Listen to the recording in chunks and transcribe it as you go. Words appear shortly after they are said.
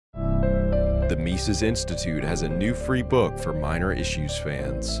The Mises Institute has a new free book for minor issues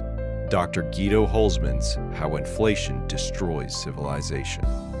fans. Dr. Guido Hulsmann's How Inflation Destroys Civilization.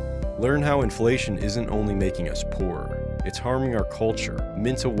 Learn how inflation isn't only making us poorer, it's harming our culture,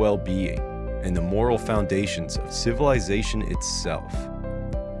 mental well-being, and the moral foundations of civilization itself.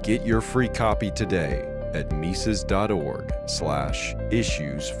 Get your free copy today at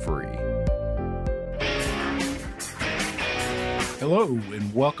Mises.org/issuesfree. Hello,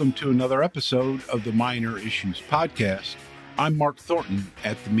 and welcome to another episode of the Minor Issues Podcast. I'm Mark Thornton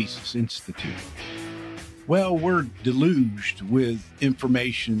at the Mises Institute. Well, we're deluged with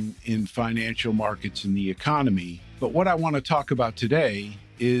information in financial markets and the economy, but what I want to talk about today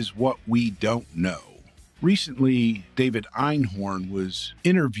is what we don't know. Recently, David Einhorn was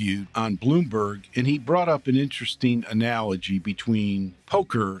interviewed on Bloomberg, and he brought up an interesting analogy between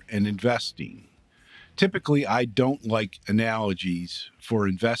poker and investing. Typically, I don't like analogies for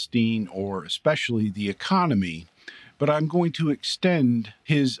investing or especially the economy, but I'm going to extend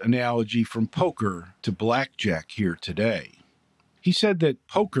his analogy from poker to blackjack here today. He said that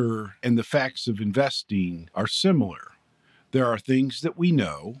poker and the facts of investing are similar. There are things that we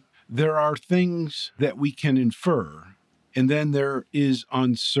know, there are things that we can infer, and then there is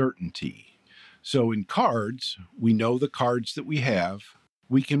uncertainty. So in cards, we know the cards that we have.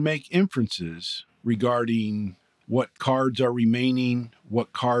 We can make inferences regarding what cards are remaining,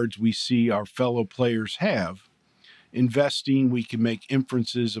 what cards we see our fellow players have. Investing, we can make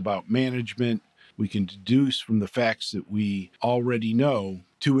inferences about management. We can deduce from the facts that we already know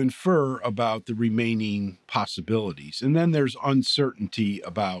to infer about the remaining possibilities. And then there's uncertainty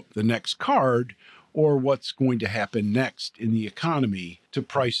about the next card or what's going to happen next in the economy to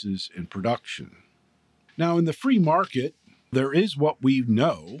prices and production. Now, in the free market, there is what we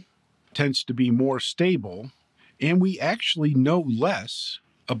know tends to be more stable, and we actually know less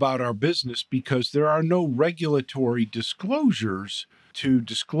about our business because there are no regulatory disclosures to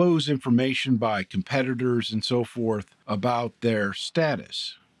disclose information by competitors and so forth about their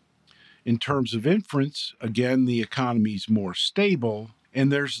status. In terms of inference, again, the economy is more stable,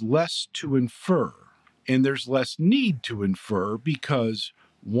 and there's less to infer. And there's less need to infer because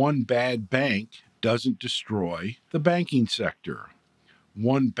one bad bank doesn't destroy the banking sector.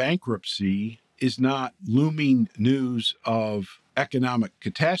 One bankruptcy is not looming news of economic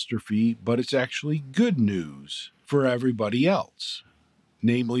catastrophe, but it's actually good news for everybody else,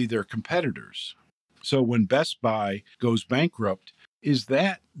 namely their competitors. So when Best Buy goes bankrupt, is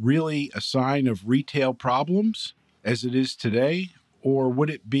that really a sign of retail problems as it is today? Or would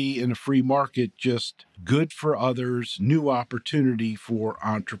it be in a free market just good for others, new opportunity for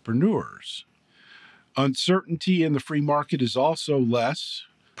entrepreneurs? Uncertainty in the free market is also less,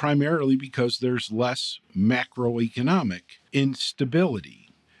 primarily because there's less macroeconomic instability.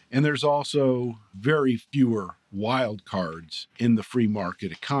 And there's also very fewer wild cards in the free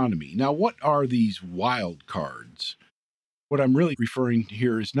market economy. Now, what are these wild cards? What I'm really referring to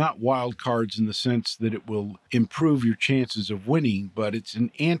here is not wild cards in the sense that it will improve your chances of winning, but it's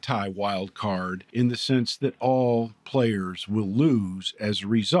an anti-wild card in the sense that all players will lose as a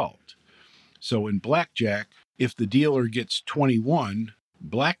result. So in blackjack, if the dealer gets 21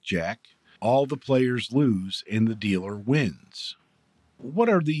 blackjack, all the players lose and the dealer wins. What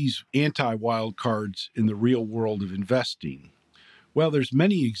are these anti-wild cards in the real world of investing? Well, there's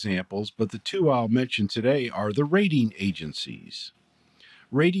many examples, but the two I'll mention today are the rating agencies.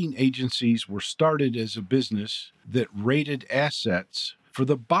 Rating agencies were started as a business that rated assets for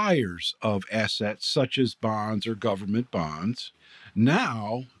the buyers of assets such as bonds or government bonds.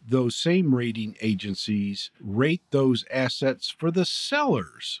 Now, those same rating agencies rate those assets for the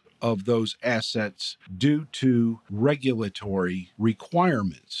sellers of those assets due to regulatory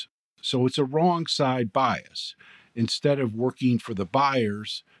requirements. So it's a wrong side bias. Instead of working for the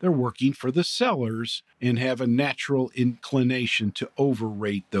buyers, they're working for the sellers and have a natural inclination to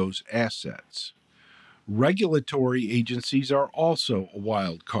overrate those assets. Regulatory agencies are also a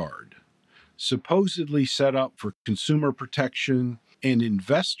wild card. Supposedly set up for consumer protection and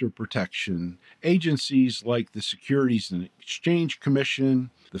investor protection, agencies like the Securities and Exchange Commission,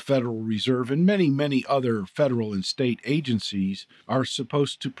 the Federal Reserve, and many, many other federal and state agencies are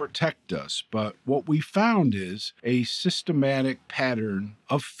supposed to protect us. But what we found is a systematic pattern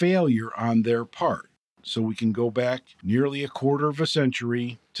of failure on their part. So we can go back nearly a quarter of a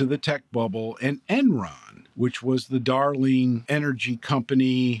century to the tech bubble and Enron, which was the darling energy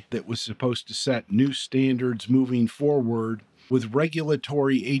company that was supposed to set new standards moving forward. with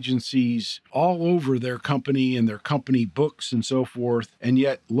regulatory agencies all over their company and their company books and so forth. And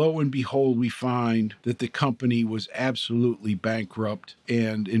yet, lo and behold, we find that the company was absolutely bankrupt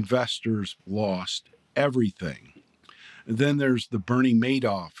and investors lost everything. Then there's the Bernie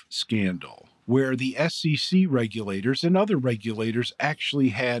Madoff scandal, where the SEC regulators and other regulators actually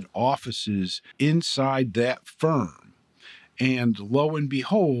had offices inside that firm. And lo and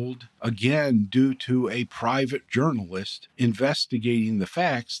behold, again, due to a private journalist investigating the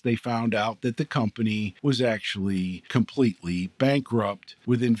facts, they found out that the company was actually completely bankrupt,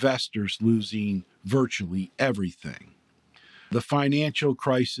 with investors losing virtually everything. The financial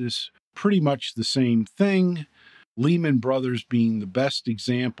crisis, pretty much the same thing. Lehman Brothers being the best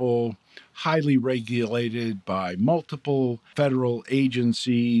example, highly regulated by multiple federal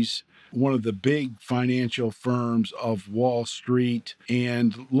agencies, one of the big financial firms of Wall Street,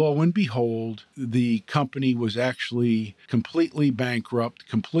 and lo and behold, the company was actually completely bankrupt,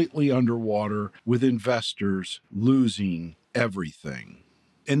 completely underwater, with investors losing everything.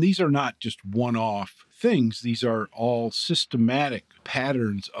 And these are not just one-off things. These are all systematic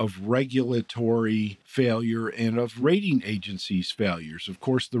patterns of regulatory failure and of rating agencies' failures. Of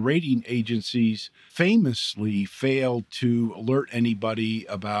course, the rating agencies famously failed to alert anybody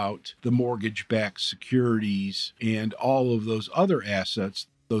about the mortgage-backed securities and all of those other assets,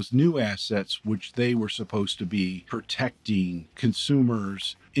 those new assets which they were supposed to be protecting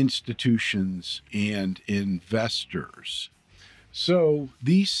consumers, institutions, and investors. So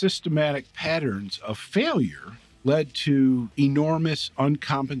these systematic patterns of failure led to enormous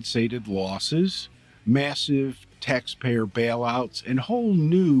uncompensated losses, massive taxpayer bailouts, and whole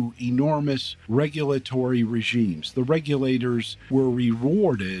new enormous regulatory regimes. The regulators were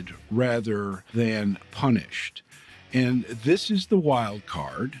rewarded rather than punished. And this is the wild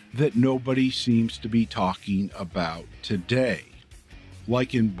card that nobody seems to be talking about today.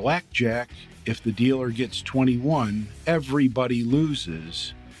 Like in blackjack, if the dealer gets 21, everybody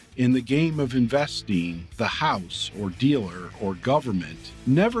loses. In the game of investing, the house or dealer or government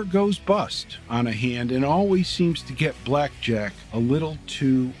never goes bust on a hand and always seems to get blackjack a little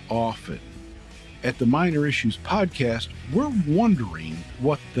too often. At the Minor Issues Podcast, we're wondering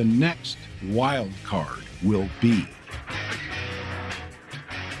what the next wild card will be.